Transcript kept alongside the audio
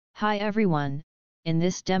Hi everyone, in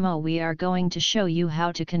this demo we are going to show you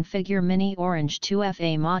how to configure miniOrange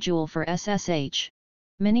 2FA module for SSH.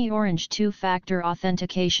 miniOrange 2-factor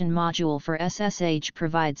authentication module for SSH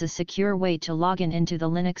provides a secure way to log in into the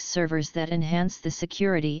Linux servers that enhance the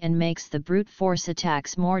security and makes the brute force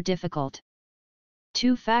attacks more difficult.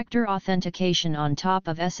 2-factor authentication on top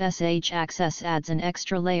of SSH access adds an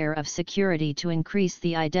extra layer of security to increase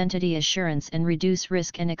the identity assurance and reduce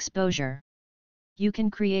risk and exposure. You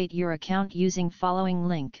can create your account using following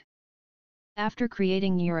link. After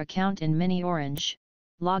creating your account in miniOrange,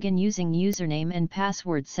 log in using username and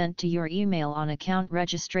password sent to your email on account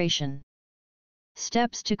registration.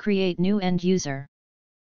 Steps to create new end user.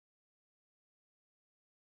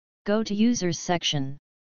 Go to Users section.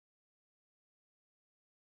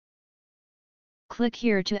 Click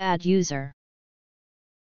here to add user.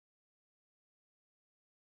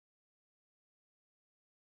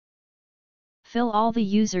 Fill all the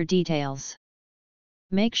user details.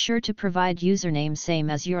 Make sure to provide username same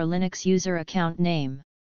as your Linux user account name.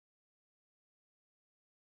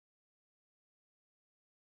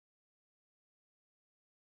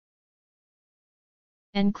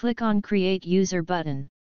 And click on Create User button.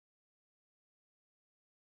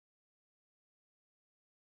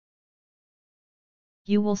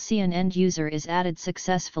 You will see an end user is added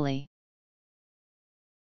successfully.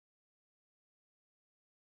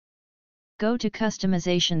 Go to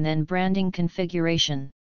Customization, then Branding Configuration.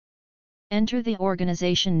 Enter the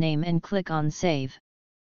organization name and click on Save.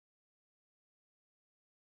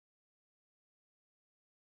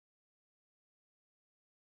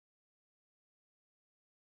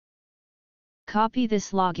 Copy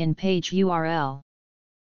this login page URL.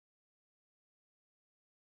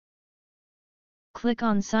 Click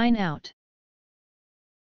on Sign Out.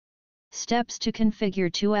 Steps to configure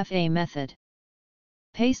 2FA method.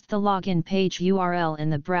 Paste the login page URL in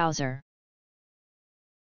the browser.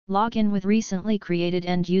 Log in with recently created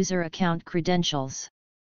end user account credentials.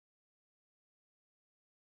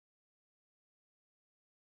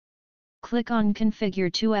 Click on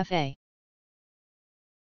Configure 2FA.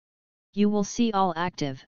 You will see all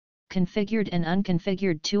active, configured and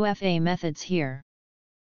unconfigured 2FA methods here.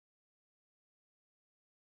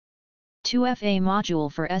 2FA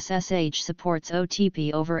module for SSH supports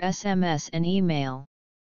OTP over SMS and email.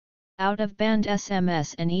 Out-of-band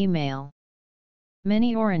SMS and email.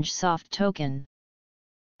 miniOrange soft token.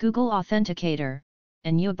 Google Authenticator,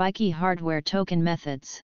 and YubiKey hardware token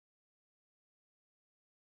methods.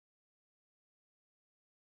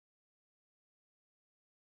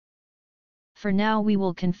 For now we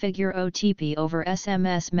will configure OTP over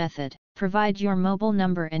SMS method. Provide your mobile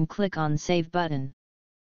number and click on Save button.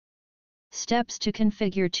 Steps to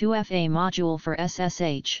configure 2FA module for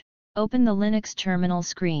SSH. Open the Linux terminal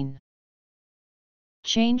screen.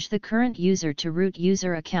 Change the current user to root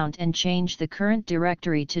user account and change the current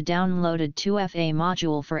directory to downloaded 2FA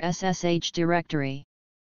module for SSH directory.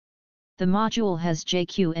 The module has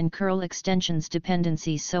JQ and curl extensions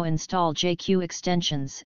dependencies, so install JQ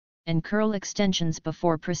extensions and curl extensions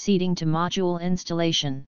before proceeding to module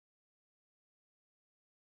installation.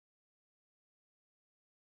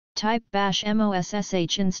 Type bash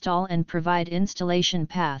mossh install and provide installation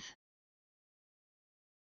path.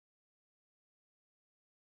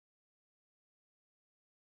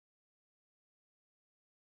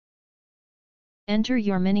 Enter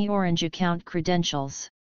your miniOrange account credentials.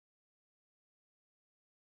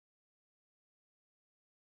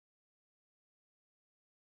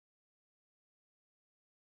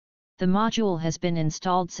 The module has been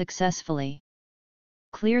installed successfully.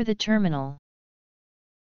 Clear the terminal.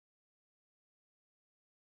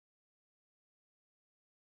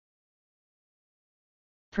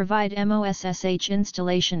 Provide mossh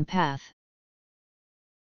installation path.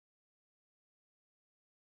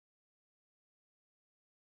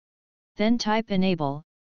 Then type enable,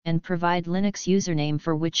 and provide Linux username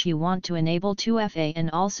for which you want to enable 2FA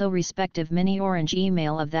and also respective miniOrange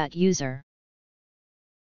email of that user.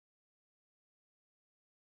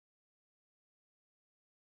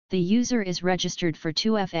 The user is registered for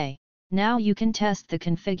 2FA. Now you can test the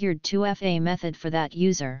configured 2FA method for that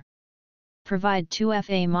user. Provide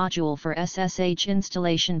 2FA module for SSH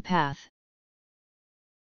installation path.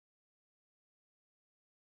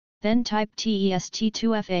 Then type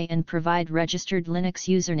test2FA and provide registered Linux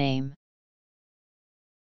username.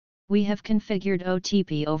 We have configured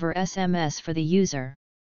OTP over SMS for the user.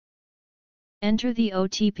 Enter the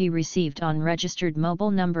OTP received on registered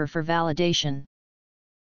mobile number for validation.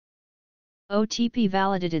 OTP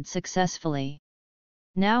validated successfully.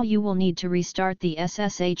 Now you will need to restart the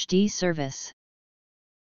SSHD service.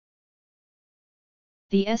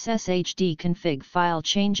 The SSHD config file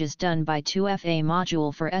changes done by 2FA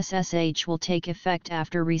module for SSH will take effect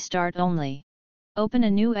after restart only. Open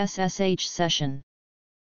a new SSH session.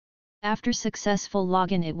 After successful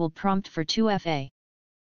login it will prompt for 2FA.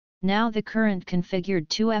 Now the current configured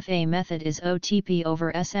 2FA method is OTP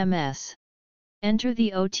over SMS. Enter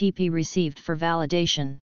the OTP received for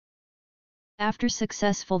validation. After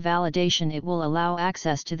successful validation it will allow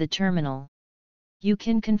access to the terminal. You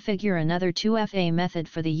can configure another 2FA method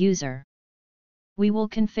for the user. We will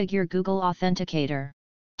configure Google Authenticator.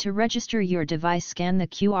 To register your device, scan the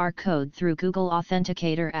QR code through Google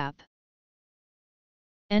Authenticator app.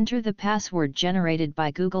 Enter the password generated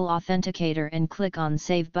by Google Authenticator and click on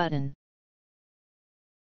Save button.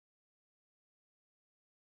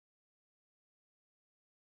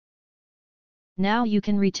 Now you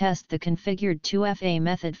can retest the configured 2FA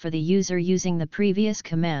method for the user using the previous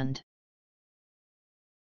command.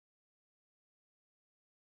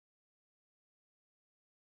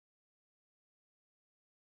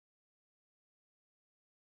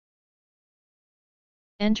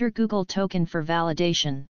 Enter Google token for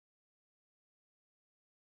validation.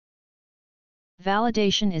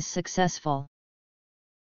 Validation is successful.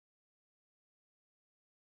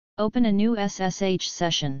 Open a new SSH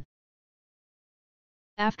session.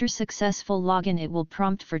 After successful login it will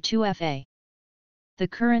prompt for 2FA. The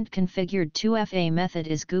current configured 2FA method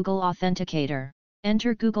is Google Authenticator.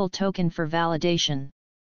 Enter Google token for validation.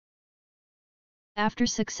 After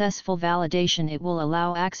successful validation it will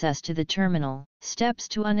allow access to the terminal. Steps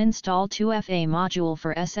to uninstall 2FA module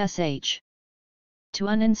for SSH. To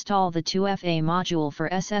uninstall the 2FA module for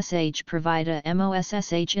SSH, provide a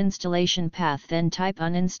MOSSH installation path, then type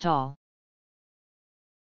uninstall.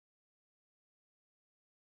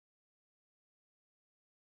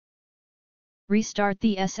 Restart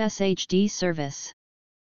the SSHD service.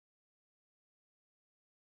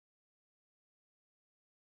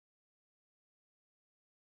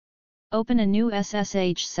 Open a new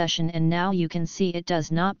SSH session and now you can see it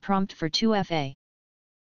does not prompt for 2FA.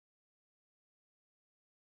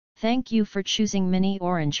 Thank you for choosing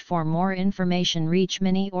miniOrange. For more information reach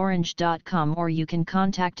miniOrange.com or you can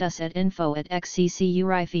contact us at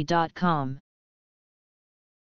info@xccurifi.com.